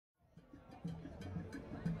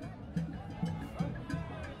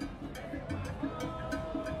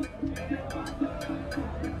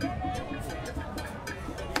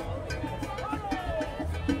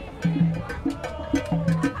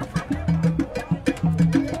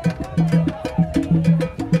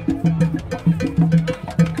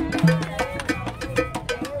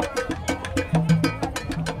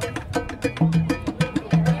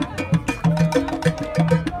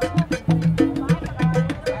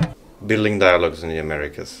Building Dialogues in the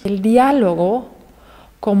Americas. El diálogo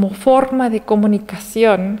como forma de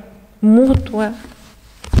comunicación mutua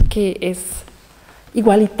que es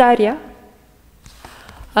igualitaria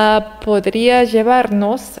podría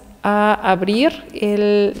llevarnos a abrir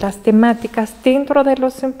las temáticas dentro de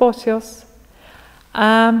los simposios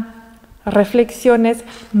a reflexiones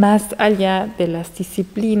más allá de las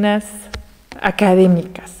disciplinas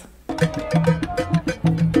académicas.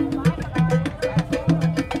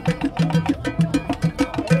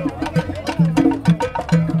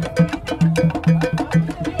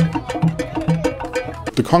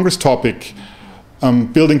 The Congress topic,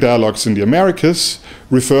 Building Dialogues in the Americas,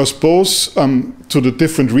 refers both to the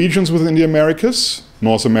different regions within the Americas,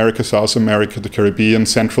 North America, South America, the Caribbean,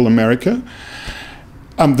 Central America,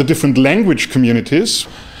 the different language communities.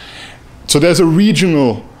 So there's a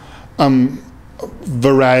regional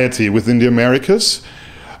variety within the Americas,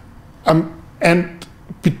 and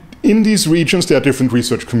in these regions there are different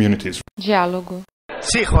research communities. Diálogo.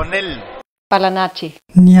 Sí, con él. Palanachi.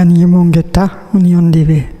 Nian Yemongeta, Union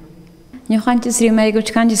Dive.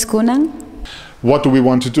 What do we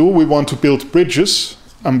want to do? We want to build bridges,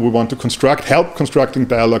 and we want to help constructing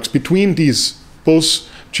dialogues between these both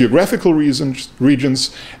geographical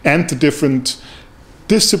regions and the different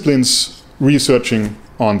disciplines researching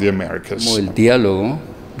on the Americas. Como el diálogo,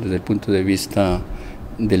 desde el punto de vista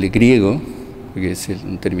del griego, que es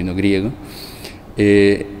un término griego,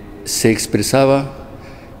 se expresaba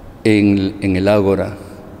en el ágora,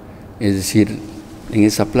 es decir, en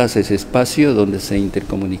esa plaza, ese espacio donde se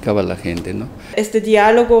intercomunicaba la gente, ¿no? Este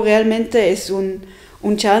diálogo realmente es un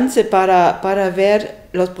chance para ver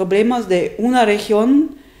los problemas de una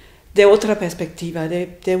región de otra perspectiva,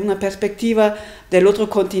 de una perspectiva del otro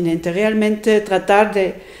continente. Realmente tratar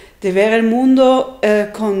de ver el mundo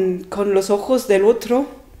con los ojos del otro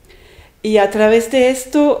y a través de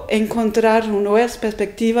esto encontrar nuevas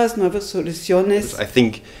perspectivas, nuevas soluciones. I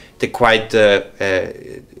think they quite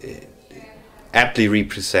aptly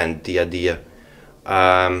represent the idea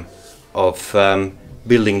of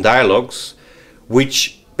building dialogues,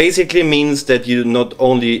 which basically means that you not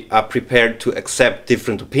only are prepared to accept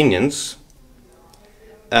different opinions,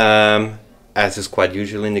 as is quite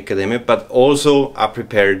usual in academia, but also are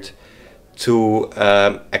prepared to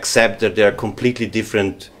accept that there are completely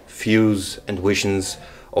different views and visions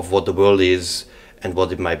of what the world is and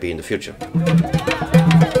what it might be in the future.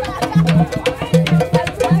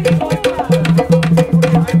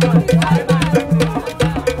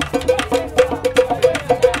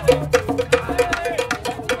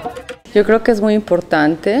 Yo creo que es muy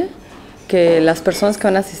importante que las personas que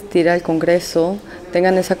van a asistir al Congreso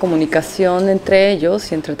tengan esa comunicación entre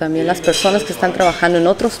ellos y entre también las personas que están trabajando en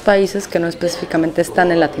otros países que no específicamente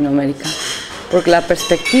están en Latinoamérica. Porque la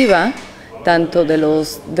perspectiva tanto de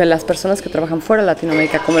las personas que trabajan fuera de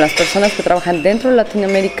Latinoamérica como las personas que trabajan dentro de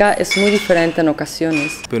Latinoamérica es muy diferente en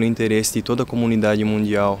ocasiones. Pelo interesse de toda a comunidade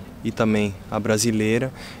mundial e também a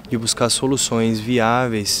brasileira de buscar soluções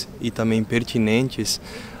viáveis e também pertinentes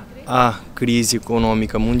à crise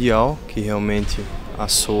econômica mundial que realmente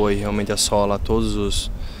assoa e realmente assola todos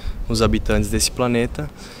os habitantes desse planeta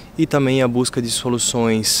e também a busca de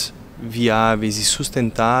soluções viáveis e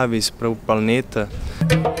sustentáveis para o planeta.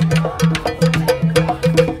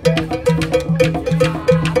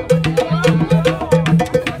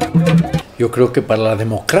 Yo creo que para la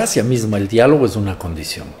democracia misma el diálogo es una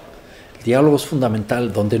condición. El diálogo es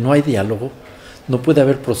fundamental. Donde no hay diálogo no puede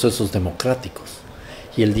haber procesos democráticos.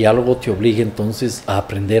 Y el diálogo te obliga entonces a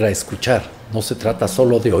aprender a escuchar. No se trata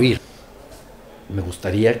solo de oír. Me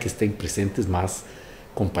gustaría que estén presentes más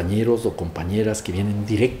compañeros o compañeras que vienen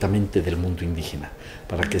directamente del mundo indígena,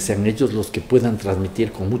 para que sean ellos los que puedan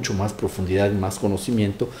transmitir con mucho más profundidad y más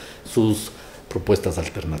conocimiento sus propuestas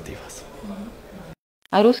alternativas.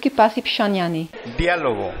 Aruski pasip shanyani.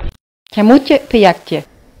 Diálogo. Chamuche piyakche.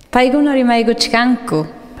 Paigo norimaigo tchikanko.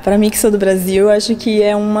 Para mim, que sou do Brasil, acho que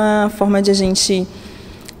é uma forma de a gente,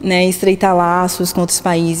 né, estreitar laços com outros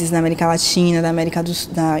países na América Latina,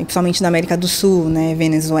 principalmente da América do Sul, né,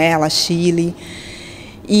 Venezuela, Chile,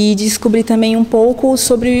 e descobrir também um pouco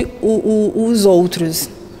sobre os outros,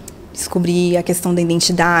 descobrir a questão da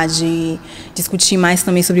identidade, discutir mais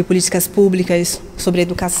também sobre políticas públicas, sobre a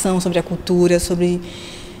educação, sobre a cultura, sobre,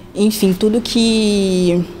 enfim, tudo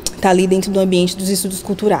que está ali dentro do ambiente dos estudos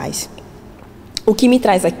culturais. O que me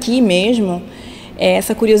traz aqui mesmo é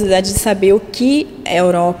essa curiosidade de saber o que a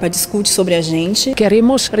Europa discute sobre a gente.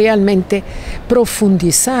 Queremos realmente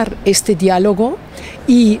profundizar este diálogo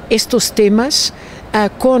y estos temas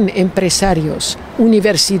con empresarios,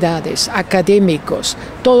 universidades, académicos,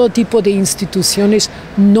 todo tipo de instituciones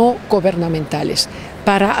no gubernamentales,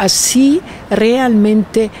 para así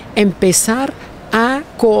realmente empezar a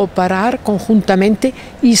cooperar conjuntamente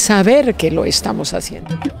y saber que lo estamos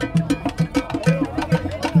haciendo.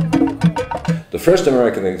 The first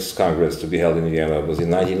Americanist Congress to be held in Vienna was in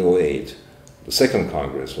 1908. The second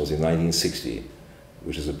Congress was in 1960,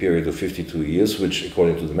 which is a period of 52 years, which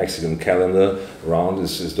according to the Mexican calendar round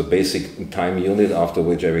is the basic time unit after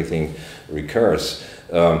which everything recurs.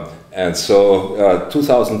 And so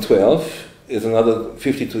 2012 is another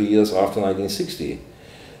 52 years after 1960.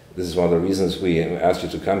 This is one of the reasons we asked you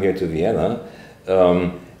to come here to Vienna.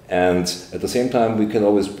 And at the same time, we can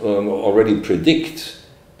always already predict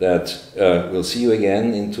that we'll see you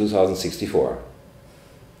again in 2064.